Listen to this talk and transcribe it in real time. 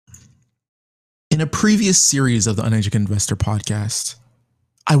In a previous series of the Uneducated Investor podcast,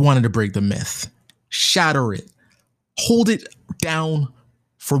 I wanted to break the myth, shatter it, hold it down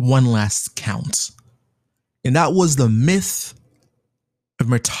for one last count. And that was the myth of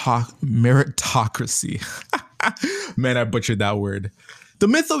meritocracy. Man, I butchered that word. The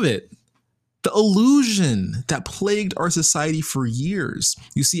myth of it, the illusion that plagued our society for years.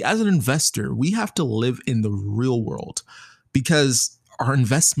 You see, as an investor, we have to live in the real world because our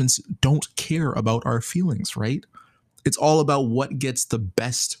investments don't care about our feelings, right? It's all about what gets the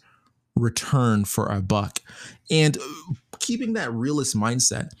best return for our buck. And keeping that realist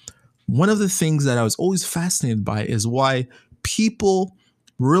mindset, one of the things that I was always fascinated by is why people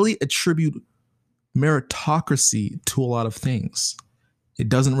really attribute meritocracy to a lot of things. It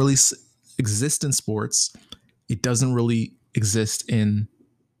doesn't really exist in sports. It doesn't really exist in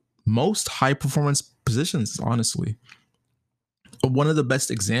most high performance positions, honestly. One of the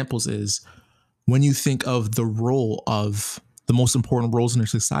best examples is when you think of the role of the most important roles in our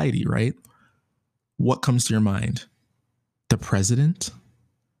society, right? What comes to your mind? The president?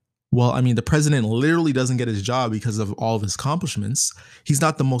 Well, I mean, the president literally doesn't get his job because of all of his accomplishments. He's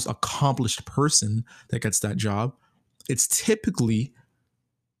not the most accomplished person that gets that job. It's typically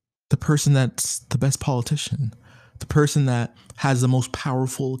the person that's the best politician, the person that has the most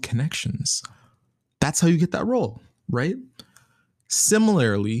powerful connections. That's how you get that role, right?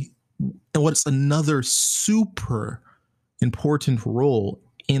 Similarly, and what's another super important role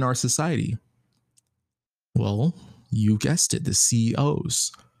in our society? Well, you guessed it, the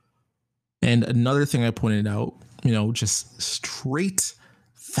CEOs. And another thing I pointed out, just straight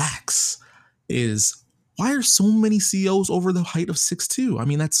facts, is why are so many CEOs over the height of 6'2"? I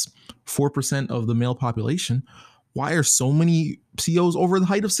mean, that's 4% of the male population. Why are so many CEOs over the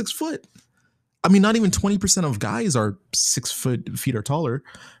height of 6 foot? I mean, not even 20% of guys are 6 feet or taller.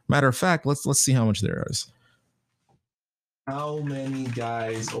 Matter of fact, let's see how much there is. How many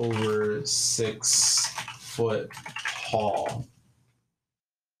guys over 6 foot tall?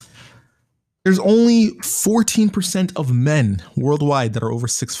 There's only 14% of men worldwide that are over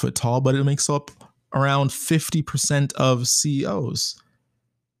 6 foot tall, but it makes up around 50% of CEOs.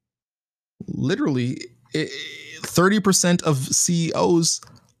 Literally, 30% of CEOs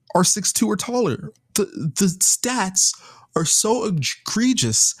are 6'2" or taller. The stats are so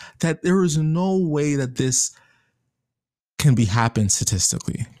egregious that there is no way that this can be happen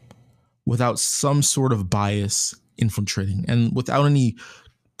statistically without some sort of bias infiltrating and without any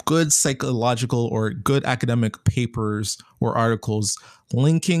good psychological or good academic papers or articles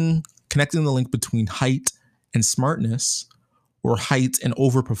connecting the link between height and smartness or height and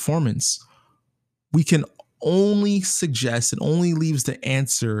overperformance. We can only suggest, it only leaves the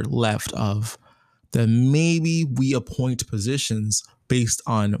answer left of that maybe we appoint positions based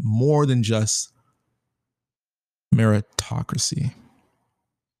on more than just meritocracy.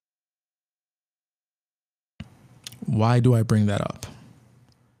 Why do I bring that up?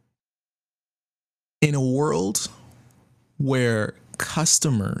 In a world where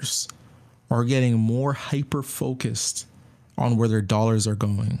customers are getting more hyper-focused on where their dollars are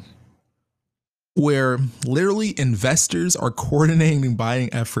going, where literally investors are coordinating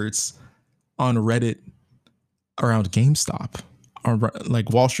buying efforts on Reddit around GameStop, or like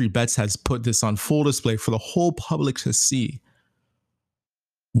Wall Street Bets has put this on full display for the whole public to see.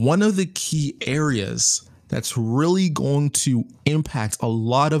 One of the key areas that's really going to impact a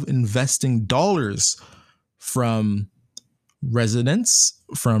lot of investing dollars from residents,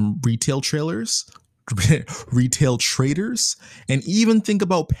 from retail traders, and even think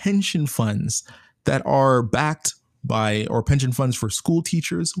about pension funds that are backed by, or pension funds for school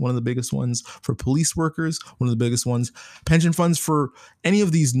teachers, one of the biggest ones, for police workers, one of the biggest ones, pension funds for any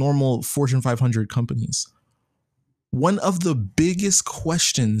of these normal Fortune 500 companies. One of the biggest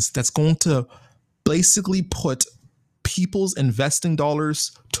questions that's going to basically put people's investing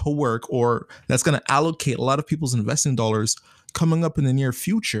dollars to work, or that's going to allocate a lot of people's investing dollars coming up in the near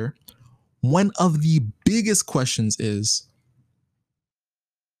future, one of the biggest questions is,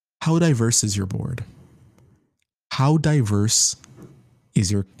 how diverse is your board? How diverse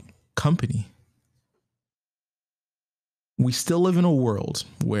is your company? We still live in a world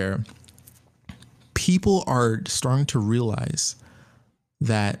where people are starting to realize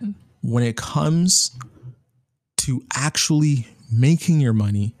that when it comes to actually making your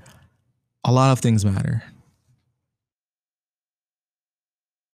money, a lot of things matter.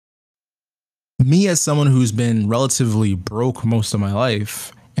 Me, as someone who's been relatively broke most of my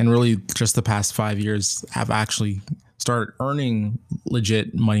life, and really just the past 5 years have actually started earning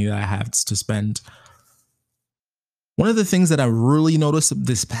legit money that I have to spend, One of the things that I really noticed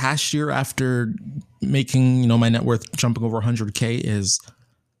this past year after making, my net worth jumping over 100K is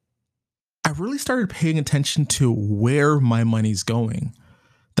I really started paying attention to where my money's going.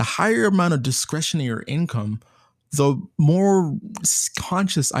 The higher amount of discretionary income, the more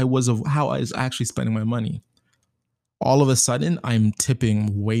conscious I was of how I was actually spending my money. All of a sudden, I'm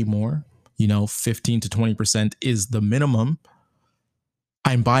tipping way more. 15 to 20% is the minimum.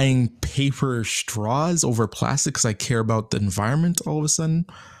 I'm buying paper straws over plastic because I care about the environment all of a sudden.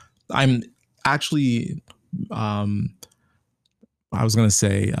 I'm actually, I was going to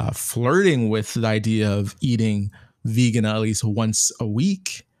say, flirting with the idea of eating vegan at least once a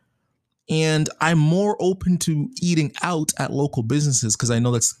week. And I'm more open to eating out at local businesses because I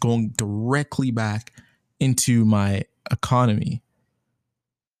know that's going directly back into my economy.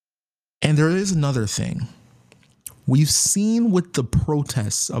 And there is another thing. We've seen with the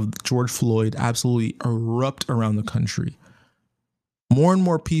protests of George Floyd absolutely erupt around the country. More and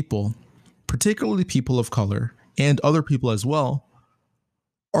more people, particularly people of color and other people as well,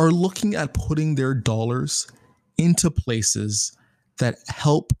 are looking at putting their dollars into places that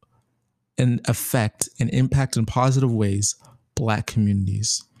help and affect and impact in positive ways Black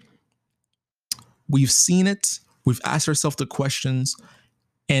communities. We've seen it. We've asked ourselves the questions.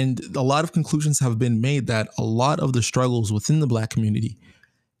 And a lot of conclusions have been made that a lot of the struggles within the Black community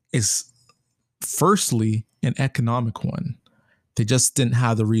is firstly an economic one. They just didn't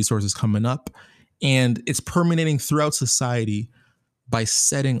have the resources coming up. And it's permeating throughout society by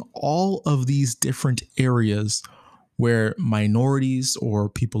setting all of these different areas where minorities or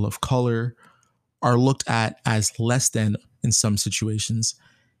people of color are looked at as less than in some situations.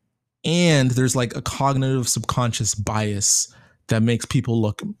 And there's like a cognitive subconscious bias that makes people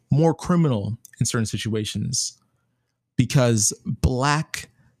look more criminal in certain situations because Black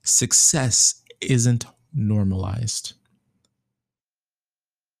success isn't normalized.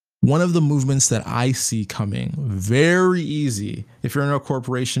 One of the movements that I see coming very easy, if you're in a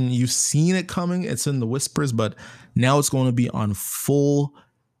corporation, you've seen it coming, it's in the whispers, but now it's going to be on full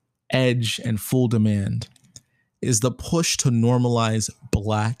edge and full demand, is the push to normalize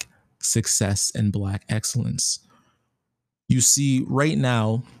Black success and Black excellence. You see, right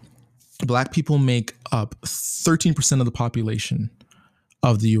now, Black people make up 13% of the population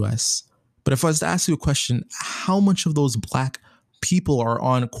of the US. But if I was to ask you a question, how much of those Black people are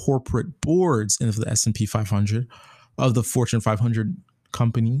on corporate boards of the S&P 500, of the Fortune 500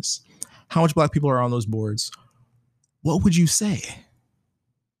 companies? How much Black people are on those boards? What would you say?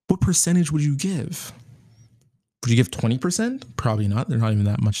 What percentage would you give? Would you give 20%? Probably not. They're not even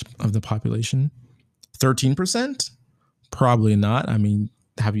that much of the population. 13%? Probably not. I mean,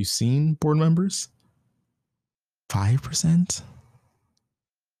 have you seen board members? 5%?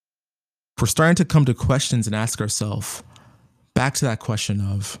 We're starting to come to questions and ask ourselves, back to that question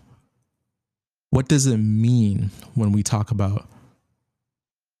of what does it mean when we talk about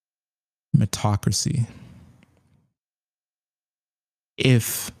meritocracy?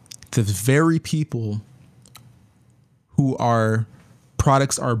 If the very people who our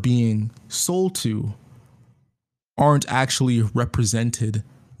products are being sold to aren't actually represented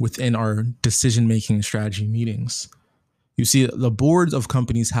within our decision-making strategy meetings. You see, the boards of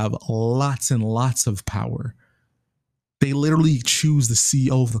companies have lots and lots of power. They literally choose the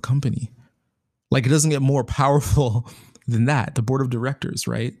CEO of the company. Like, it doesn't get more powerful than that. The board of directors,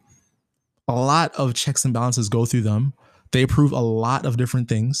 right? A lot of checks and balances go through them. They approve a lot of different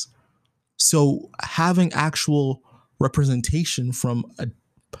things. So having actual representation from a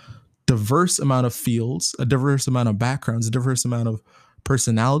diverse amount of fields, a diverse amount of backgrounds, a diverse amount of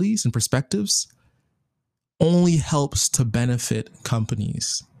personalities and perspectives only helps to benefit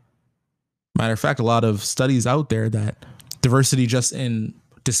companies. Matter of fact, a lot of studies out there that diversity just in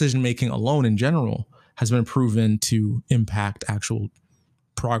decision-making alone in general has been proven to impact actual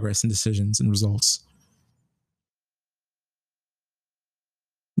progress and decisions and results.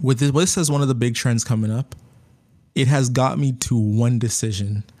 With this as one of the big trends coming up, it has got me to one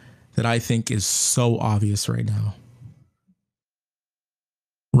decision that I think is so obvious right now.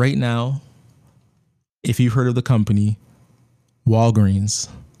 Right now, if you've heard of the company Walgreens,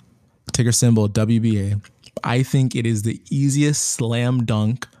 ticker symbol WBA, I think it is the easiest slam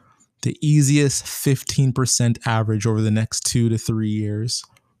dunk, the easiest 15% average over the next 2 to 3 years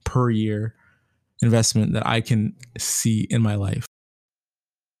per year investment that I can see in my life.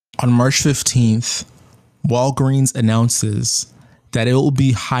 On March 15th, Walgreens announces that it will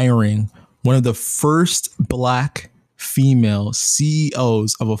be hiring one of the first Black female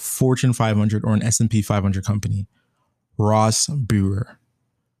CEOs of a Fortune 500 or an S&P 500 company, Ross Brewer.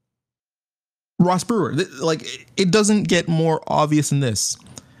 Ross Brewer. Like, it doesn't get more obvious than this.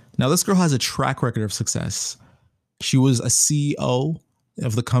 Now, this girl has a track record of success. She was a CEO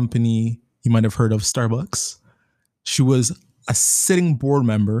of the company you might have heard of, Starbucks. She was a sitting board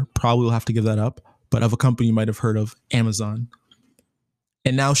member, probably will have to give that up, but of a company you might have heard of, Amazon.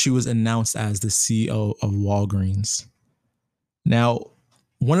 And now she was announced as the CEO of Walgreens. Now,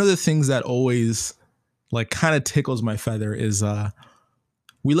 one of the things that always like kind of tickles my feather is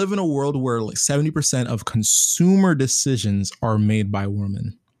we live in a world where like 70% of consumer decisions are made by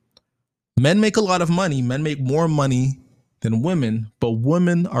women. Men make a lot of money. Men make more money than women, but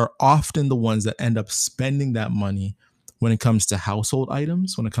women are often the ones that end up spending that money when it comes to household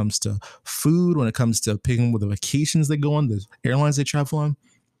items, when it comes to food, when it comes to picking with the vacations they go on, the airlines they travel on.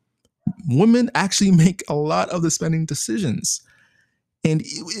 Women actually make a lot of the spending decisions. And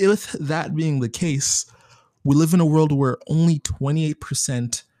with that being the case, we live in a world where only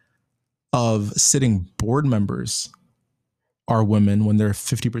 28% of sitting board members are women when they're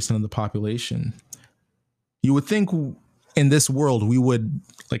 50% of the population. You would think in this world,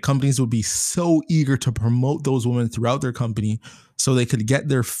 companies would be so eager to promote those women throughout their company so they could get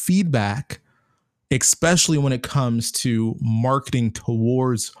their feedback, especially when it comes to marketing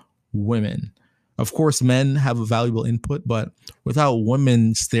towards women. Of course, men have a valuable input, but without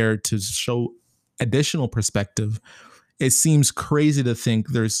women there to show additional perspective, it seems crazy to think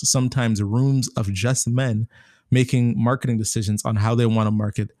there's sometimes rooms of just men making marketing decisions on how they want to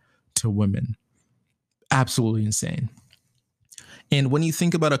market to women. Absolutely insane. And when you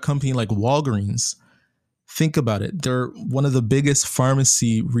think about a company like Walgreens, think about it. They're one of the biggest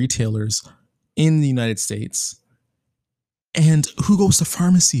pharmacy retailers in the United States. And who goes to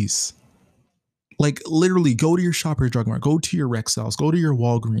pharmacies? Like, literally, go to your Shoppers Drug Mart, go to your Rexalls, go to your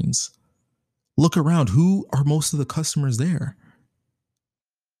Walgreens. Look around. Who are most of the customers there?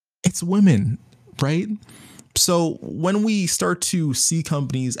 It's women, right? So when we start to see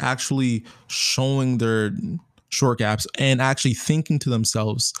companies actually showing their short gaps and actually thinking to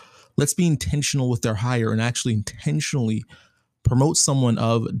themselves, let's be intentional with their hire and actually intentionally promote someone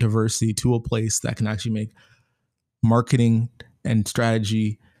of diversity to a place that can actually make marketing and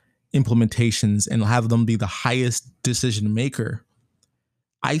strategy implementations and have them be the highest decision maker.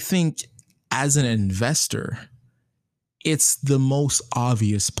 I think as an investor, it's the most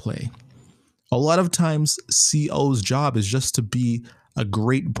obvious play. A lot of times, CEO's job is just to be a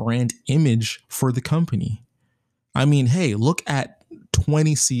great brand image for the company. I mean, hey, look at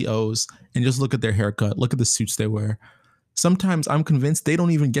 20 CEOs and just look at their haircut, look at the suits they wear. Sometimes I'm convinced they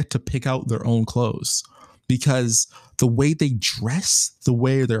don't even get to pick out their own clothes because the way they dress, the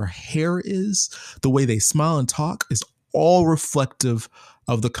way their hair is, the way they smile and talk is all reflective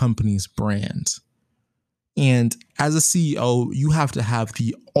of the company's brand. And as a CEO, you have to have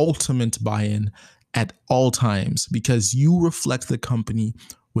the ultimate buy-in at all times because you reflect the company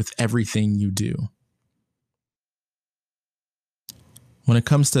with everything you do. When it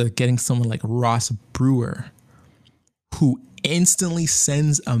comes to getting someone like Ross Brewer, who instantly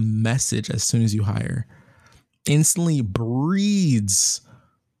sends a message as soon as you hire, instantly breeds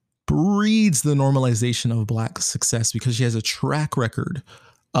the normalization of Black success because she has a track record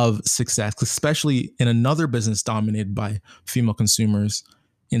of success, especially in another business dominated by female consumers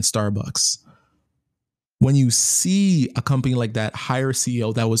in Starbucks. When you see a company like that hire a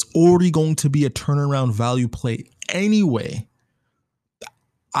CEO that was already going to be a turnaround value play anyway,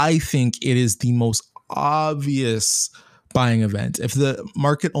 I think it is the most obvious buying event. If the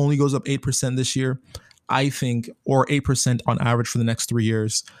market only goes up 8% this year, I think, or 8% on average for the next 3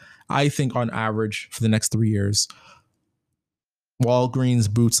 years, I think on average for the next 3 years,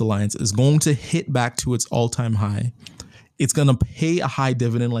 Walgreens Boots Alliance is going to hit back to its all-time high. It's going to pay a high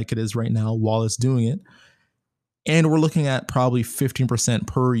dividend like it is right now while it's doing it. And we're looking at probably 15%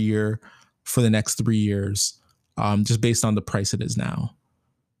 per year for the next 3 years, just based on the price it is now.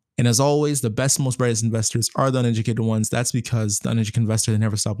 And as always, the best, most brightest investors are the uneducated ones. That's because the uneducated investor, they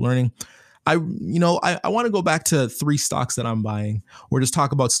never stop learning. I want to go back to 3 stocks that I'm buying, or just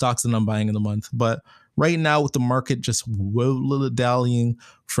talk about stocks that I'm buying in the month. But right now, with the market just dallying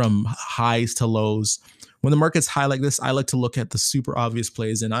from highs to lows, when the market's high like this, I like to look at the super obvious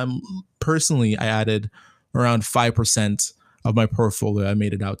plays. And I added around 5% of my portfolio. I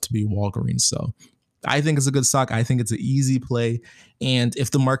made it out to be Walgreens. So I think it's a good stock. I think it's an easy play. And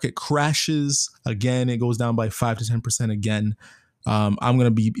if the market crashes again, it goes down by 5 to 10% again, I'm going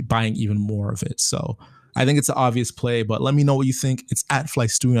to be buying even more of it. So I think it's an obvious play, but let me know what you think. It's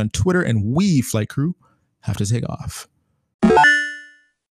 @FlyStewie on Twitter, and we, Flight Crew, have to take off.